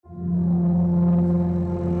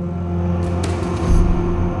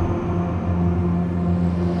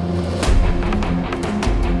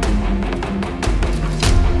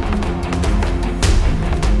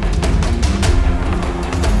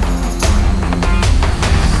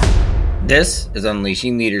This is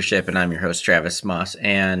Unleashing Leadership, and I'm your host, Travis Moss,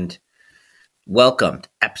 and welcome to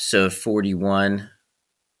episode 41,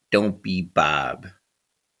 Don't Be Bob.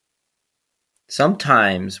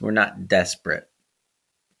 Sometimes we're not desperate.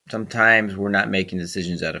 Sometimes we're not making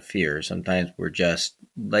decisions out of fear. Sometimes we're just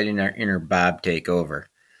letting our inner Bob take over.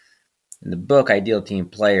 In the book, Ideal Team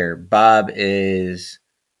Player, Bob is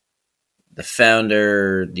the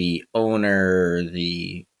founder, the owner,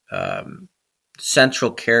 the central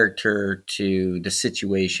character to the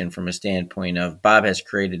situation from a standpoint of Bob has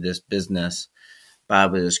created this business.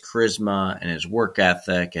 Bob with his charisma and his work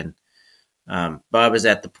ethic, and Bob is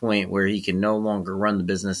at the point where he can no longer run the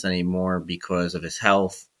business anymore because of his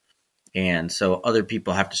health, and so other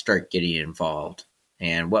people have to start getting involved.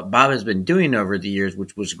 And what Bob has been doing over the years,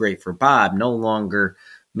 which was great for Bob, no longer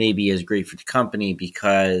maybe as great for the company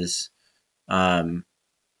because when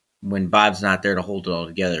Bob's not there to hold it all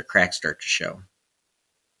together, cracks start to show.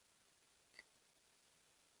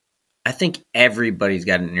 I think everybody's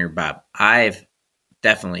got an inner Bob. I've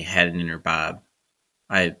definitely had an inner Bob.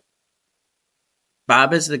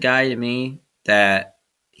 Bob is the guy to me that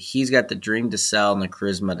he's got the dream to sell and the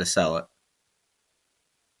charisma to sell it.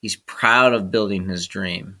 He's proud of building his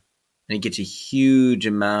dream. And he gets a huge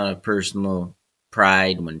amount of personal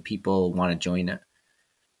pride when people want to join it.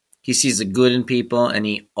 He sees the good in people, and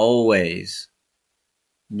he always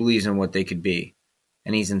believes in what they could be.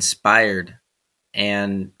 And he's inspired,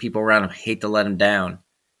 and people around him hate to let him down.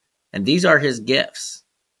 And these are his gifts.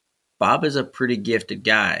 Bob is a pretty gifted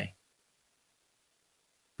guy,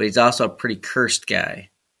 but he's also a pretty cursed guy,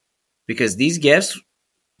 because these gifts,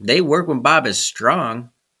 they work when Bob is strong.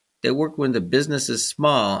 They work when the business is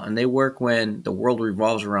small, and they work when the world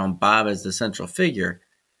revolves around Bob as the central figure.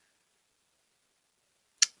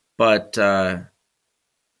 But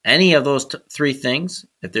any of those three things,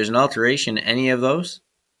 if there's an alteration in any of those,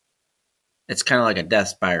 it's kind of like a death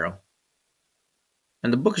spiral.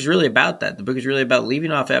 And the book is really about that. The book is really about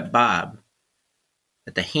leaving off at Bob,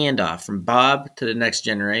 at the handoff from Bob to the next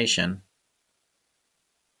generation,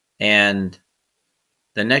 and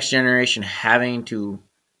the next generation having to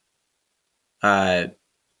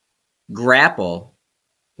grapple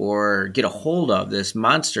or get a hold of this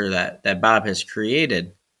monster that Bob has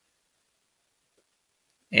created,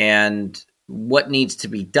 and what needs to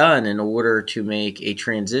be done in order to make a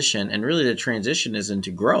transition. And really the transition is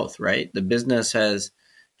into growth, right? The business has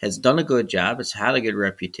done a good job. It's had a good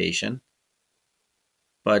reputation.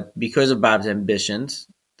 But because of Bob's ambitions,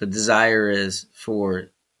 the desire is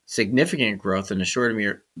for significant growth in a short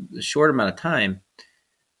amount of time.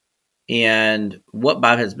 And what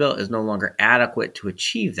Bob has built is no longer adequate to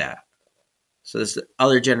achieve that. So this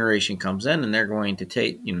other generation comes in, and they're going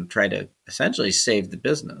to try to essentially save the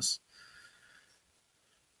business.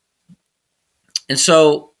 And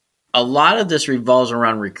so a lot of this revolves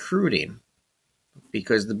around recruiting,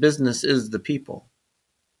 because the business is the people,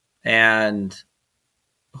 and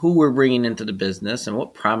who we're bringing into the business, and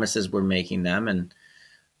what promises we're making them, and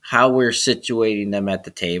how we're situating them at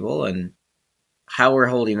the table, and how we're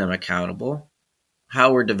holding them accountable,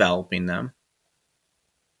 how we're developing them.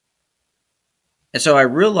 And so I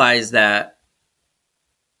realized that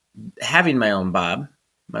having my own Bob,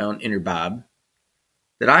 my own inner Bob,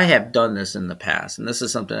 that I have done this in the past. And this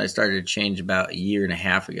is something I started to change about a year and a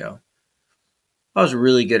half ago. I was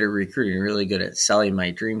really good at recruiting, really good at selling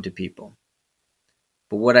my dream to people.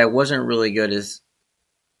 But what I wasn't really good is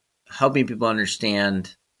helping people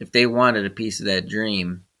understand, if they wanted a piece of that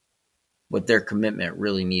dream, what their commitment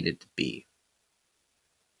really needed to be.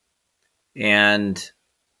 And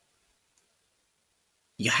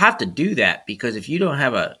you have to do that, because if you don't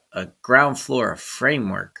have a ground floor, a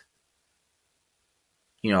framework,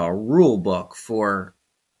 a rule book for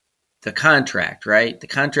the contract, right? The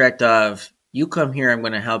contract of, you come here, I'm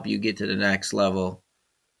going to help you get to the next level.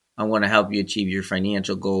 I want to help you achieve your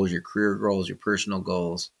financial goals, your career goals, your personal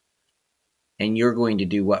goals. And you're going to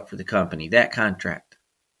do what for the company? That contract.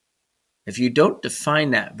 If you don't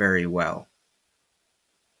define that very well,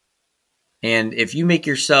 and if you make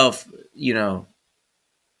yourself,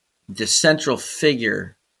 the central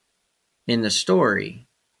figure in the story,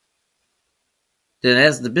 then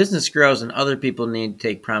as the business grows and other people need to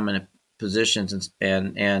take prominent positions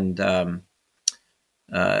and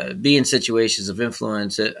be in situations of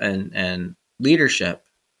influence and leadership,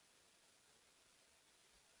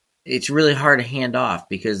 it's really hard to hand off,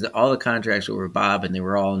 because all the contracts were with Bob and they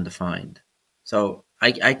were all undefined. So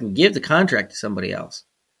I can give the contract to somebody else,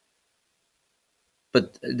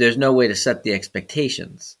 but there's no way to set the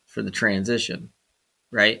expectations for the transition,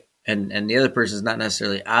 right? And the other person is not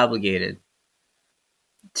necessarily obligated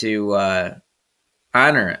to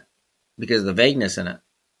honor it. because of the vagueness in it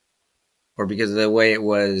or because of the way it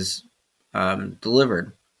was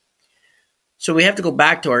delivered. So we have to go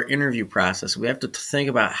back to our interview process. We have to think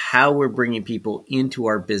about how we're bringing people into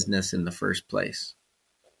our business in the first place.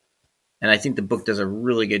 And I think the book does a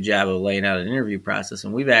really good job of laying out an interview process.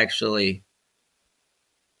 And we've actually,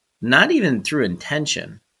 not even through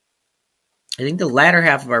intention, I think the latter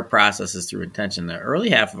half of our process is through intention. The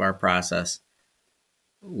early half of our process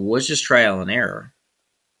was just trial and error.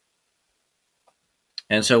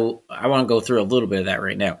 And so I want to go through a little bit of that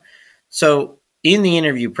right now. So in the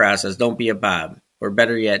interview process, don't be a Bob. Or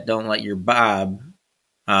better yet, don't let your Bob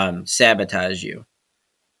sabotage you.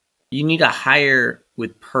 You need to hire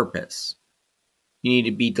with purpose. You need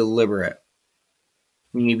to be deliberate.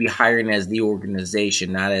 You need to be hiring as the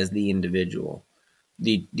organization, not as the individual.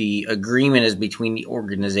 The agreement is between the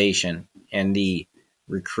organization and the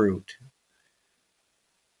recruit.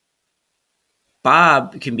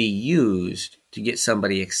 Bob can be used to get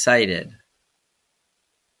somebody excited,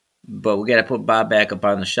 but we got to put Bob back up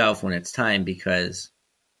on the shelf when it's time, because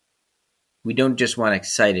we don't just want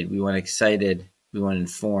excited. We want excited. We want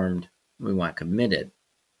informed. We want committed.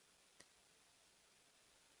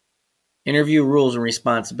 Interview rules and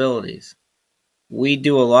responsibilities. We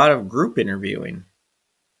do a lot of group interviewing,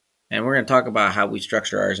 and we're going to talk about how we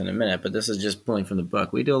structure ours in a minute, but this is just pulling from the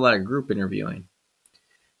book. We do a lot of group interviewing.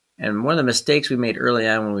 And one of the mistakes we made early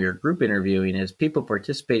on when we were group interviewing is people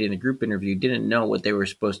participating in a group interview didn't know what they were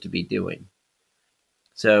supposed to be doing.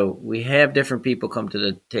 So we have different people come to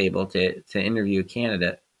the table to interview a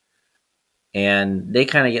candidate, and they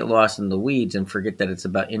kind of get lost in the weeds and forget that it's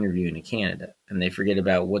about interviewing a candidate. And they forget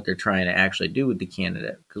about what they're trying to actually do with the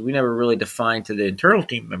candidate, because we never really defined to the internal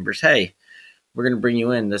team members, hey, we're going to bring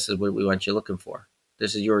you in. This is what we want you looking for.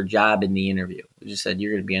 This is your job in the interview. We just said,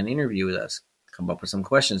 you're going to be on the interview with us. Come up with some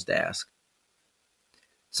questions to ask.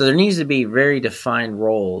 So there needs to be very defined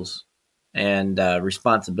roles and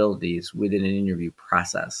responsibilities within an interview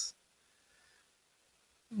process.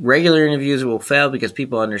 Regular interviews will fail because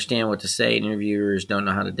people understand what to say and interviewers don't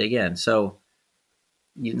know how to dig in. So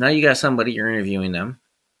now you got somebody, you're interviewing them.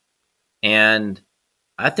 And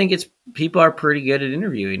I think people are pretty good at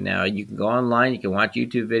interviewing now. You can go online, you can watch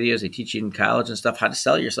YouTube videos. They teach you in college and stuff how to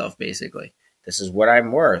sell yourself, basically. This is what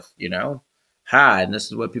I'm worth, Hi, and this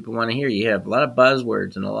is what people want to hear. You have a lot of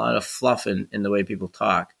buzzwords and a lot of fluff in the way people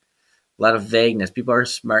talk. A lot of vagueness. People are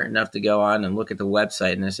smart enough to go on and look at the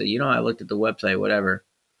website and they say, I looked at the website, whatever.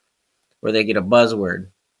 Or they get a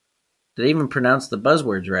buzzword. Do they even pronounce the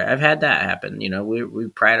buzzwords right? I've had that happen. We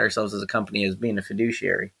pride ourselves as a company as being a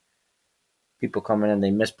fiduciary. People come in and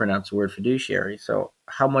they mispronounce the word fiduciary. So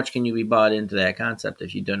how much can you be bought into that concept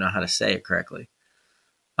if you don't know how to say it correctly?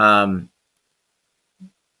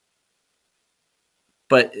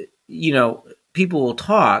 But, people will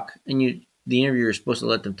talk, and the interviewer is supposed to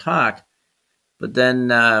let them talk. But then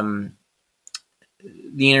the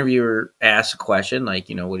interviewer asks a question like,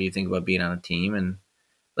 what do you think about being on a team? And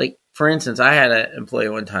like, for instance, I had an employee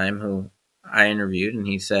one time who I interviewed, and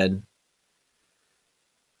he said,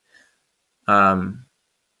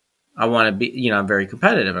 I want to be, I'm very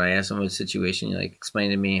competitive. And I asked him what situation, explain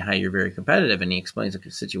to me how you're very competitive. And he explains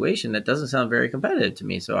a situation that doesn't sound very competitive to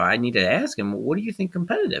me. So I need to ask him, what do you think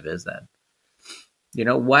competitive is then?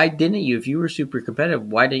 Why didn't you, if you were super competitive,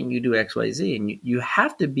 why didn't you do X, Y, Z? And you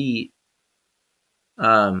have to be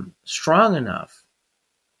strong enough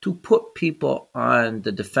to put people on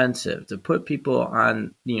the defensive, to put people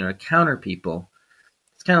on, counter people.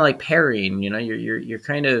 It's kind of like parrying, you're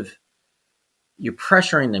kind of, you're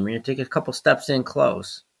pressuring them. You're taking a couple steps in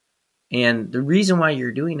close. And the reason why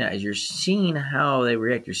you're doing that is you're seeing how they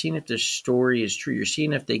react. You're seeing if their story is true. You're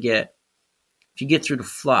seeing if you get through the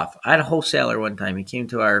fluff. I had a wholesaler one time. He came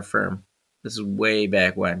to our firm. This is way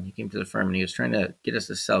back when. He came to the firm and he was trying to get us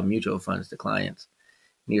to sell mutual funds to clients.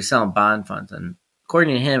 And he was selling bond funds. And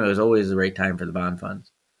according to him, it was always the right time for the bond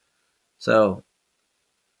funds. So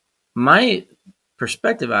my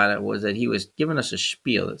perspective on it was that he was giving us a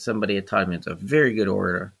spiel that somebody had taught me. It's a very good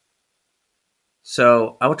orator.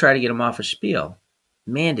 So I would try to get him off a spiel.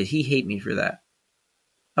 Man, did he hate me for that.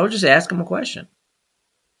 I would just ask him a question.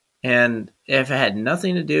 And if it had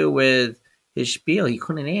nothing to do with his spiel, he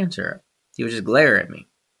couldn't answer it. He would just glare at me.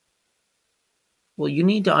 Well, you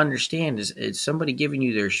need to understand, is somebody giving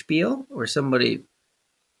you their spiel or somebody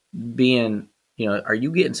being, are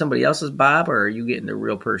you getting somebody else's Bob or are you getting the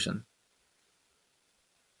real person?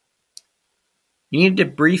 You need to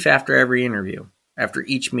debrief after every interview, after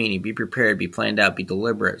each meeting. Be prepared, be planned out, be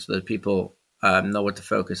deliberate so that people know what to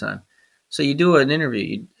focus on. So you do an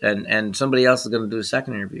interview and somebody else is going to do a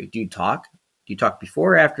second interview. Do you talk? Do you talk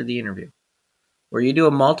before or after the interview? Or you do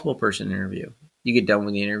a multiple person interview. You get done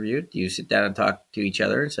with the interview. You sit down and talk to each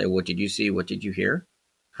other and say, what did you see? What did you hear?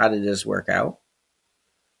 How did this work out?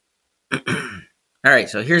 All right,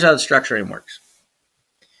 so here's how the structuring works.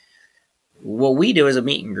 What we do is a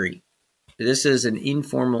meet and greet. This is an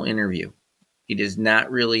informal interview. It is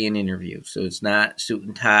not really an interview. So it's not suit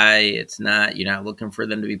and tie. It's not, you're not looking for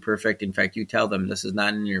them to be perfect. In fact, you tell them this is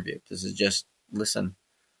not an interview. This is just, listen,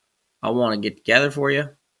 I want to get together for you.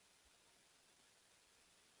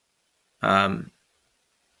 I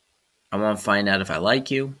want to find out if I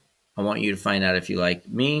like you. I want you to find out if you like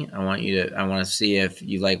me. I want to see if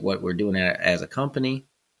you like what we're doing as a company.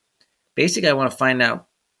 Basically, I want to find out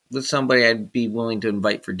with somebody I'd be willing to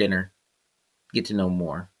invite for dinner, get to know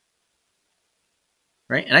more.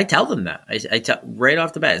 Right? And I tell them that. I tell right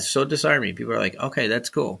off the bat. It's so disarming. People are like, okay, that's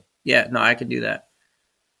cool. Yeah, no, I can do that.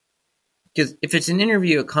 Because if it's an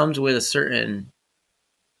interview, it comes with a certain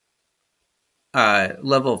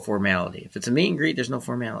level of formality. If it's a meet and greet, there's no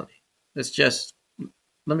formality. It's just,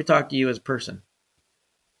 let me talk to you as a person.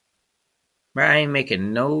 Right? I ain't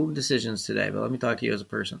making no decisions today, but let me talk to you as a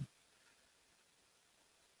person.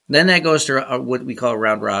 Then that goes to what we call a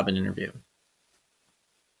round robin interview.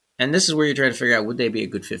 And this is where you try to figure out, would they be a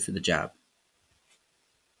good fit for the job?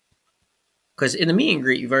 Because in the meet and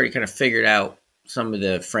greet, you've already kind of figured out some of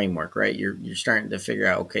the framework, right? You're starting to figure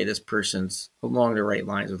out, okay, this person's along the right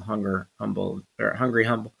lines with hungry, humble,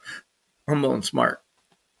 and smart.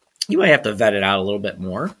 You might have to vet it out a little bit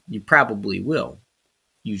more. You probably will.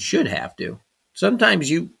 You should have to.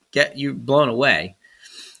 Sometimes you blown away,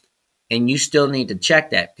 and you still need to check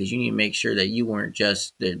that because you need to make sure that you weren't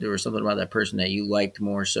just that there was something about that person that you liked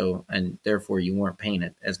more so, and therefore you weren't paying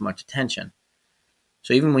it as much attention.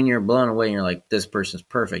 So even when you're blown away and you're like, this person's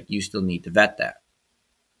perfect, you still need to vet that.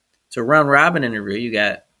 So round robin interview, you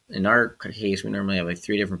got, in our case, we normally have like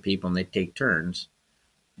 3 different people and they take turns.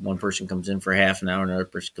 One person comes in for half an hour, another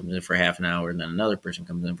person comes in for half an hour, and then another person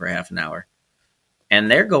comes in for half an hour.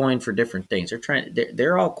 And they're going for different things.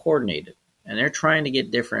 They're all coordinated, and they're trying to get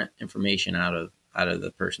different information out of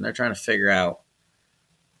the person. They're trying to figure out,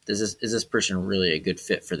 is this person really a good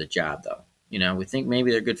fit for the job, though? You know, we think maybe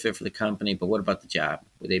they're a good fit for the company, but what about the job?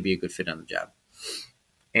 Would they be a good fit on the job?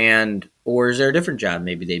 Or is there a different job?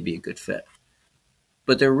 Maybe they'd be a good fit.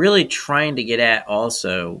 But they're really trying to get at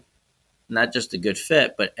also not just a good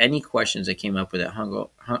fit, but any questions that came up with that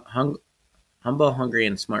humble, hungry,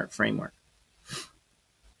 and smart framework.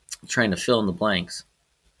 Trying to fill in the blanks.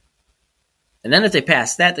 And then if they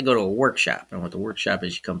pass that, they go to a workshop. And what the workshop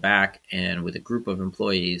is, you come back and with a group of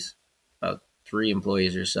employees, about 3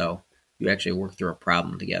 employees or so, you actually work through a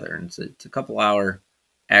problem together. And it's a couple hour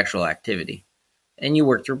actual activity. And you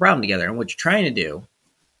work through a problem together. And what you're trying to do,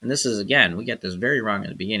 and this is, again, we got this very wrong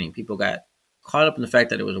in the beginning. People got caught up in the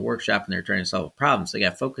fact that it was a workshop and they're trying to solve a problem. So they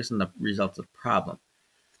got focused on the results of the problem.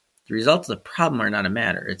 The results of the problem are not a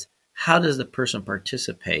matter. It's how does the person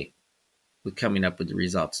participate with coming up with the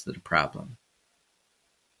results to the problem?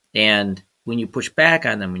 And when you push back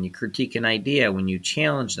on them, when you critique an idea, when you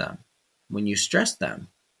challenge them, when you stress them,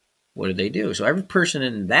 what do? So every person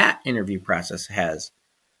in that interview process has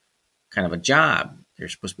kind of a job. They're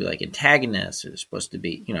supposed to be like antagonists, or they're supposed to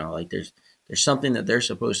be, like there's something that they're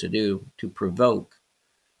supposed to do to provoke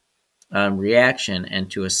reaction and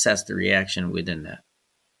to assess the reaction within that.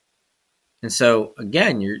 And so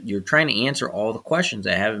again, you're trying to answer all the questions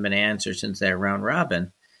that haven't been answered since that round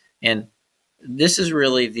robin. And this is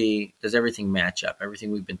really does everything match up?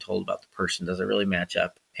 Everything we've been told about the person, does it really match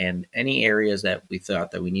up? And any areas that we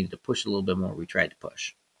thought that we needed to push a little bit more, we tried to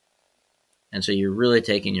push. And so you're really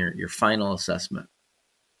taking your final assessment.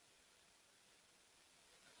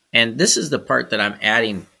 And this is the part that I'm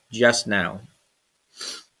adding just now,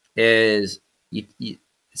 is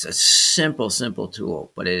it's a simple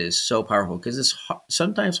tool, but it is so powerful because it's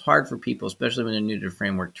sometimes hard for people, especially when they're new to the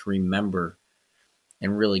framework, to remember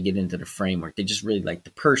and really get into the framework. They just really like the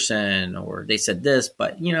person, or they said this,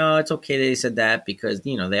 but it's okay they said that because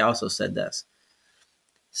they also said this.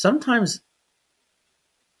 Sometimes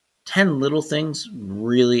 10 little things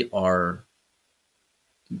really are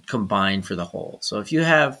combined for the whole. So if you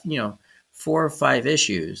have 4 or 5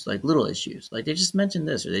 issues, like little issues, like they just mentioned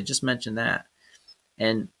this or they just mentioned that,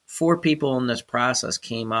 and 4 people in this process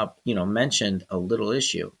came up, mentioned a little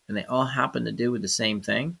issue, and they all happen to do with the same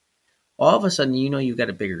thing, all of a sudden, you've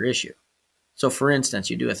got a bigger issue. So for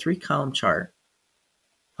instance, you do a 3-column chart,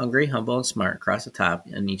 hungry, humble, and smart across the top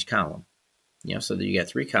in each column. So that you got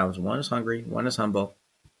 3 columns. One is hungry, one is humble,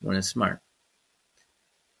 one is smart.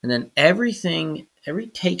 And then every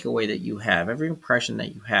takeaway that you have, every impression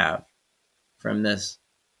that you have from this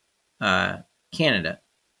candidate,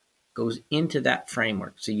 goes into that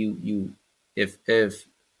framework. So if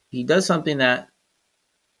he does something that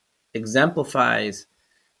exemplifies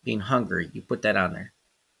being hungry, you put that on there.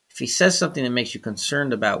 If he says something that makes you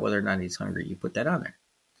concerned about whether or not he's hungry, you put that on there.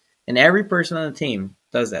 And every person on the team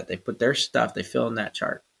does that. They put their stuff, they fill in that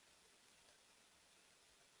chart.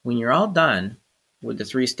 When you're all done with the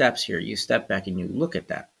 3 steps here, you step back and you look at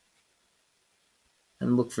that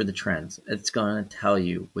and look for the trends. It's going to tell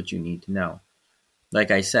you what you need to know. Like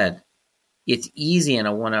I said, it's easy in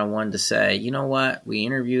a one-on-one to say, you know what, we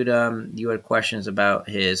interviewed him. You had questions about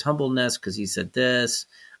his humbleness because he said this.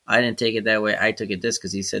 I didn't take it that way. I took it this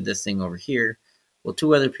because he said this thing over here. Well,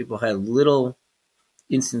 2 other people had little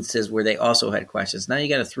instances where they also had questions. Now you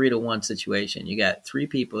got a 3-to-1 situation. You got 3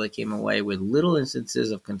 people that came away with little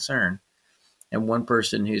instances of concern, and 1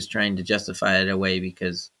 person who's trying to justify it away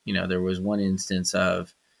because, there was 1 instance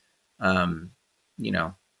of,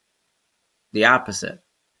 the opposite.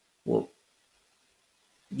 Well,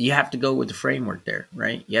 you have to go with the framework there,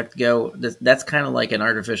 right? You have to go, that's kind of like an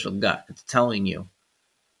artificial gut. It's telling you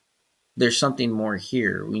there's something more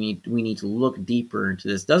here. We need to look deeper into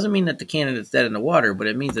this. Doesn't mean that the candidate's dead in the water, but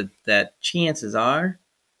it means that chances are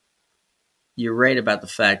you're right about the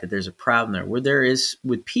fact that there's a problem there. Where there is,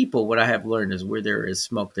 with people, what I have learned is where there is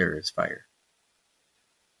smoke, there is fire.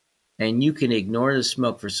 And you can ignore the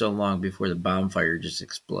smoke for so long before the bonfire just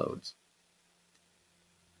explodes.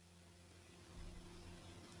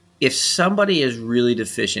 If somebody is really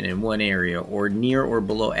deficient in one area or near or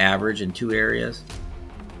below average in 2 areas,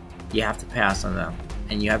 you have to pass on them.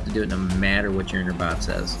 And you have to do it no matter what your inner Bob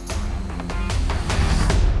says.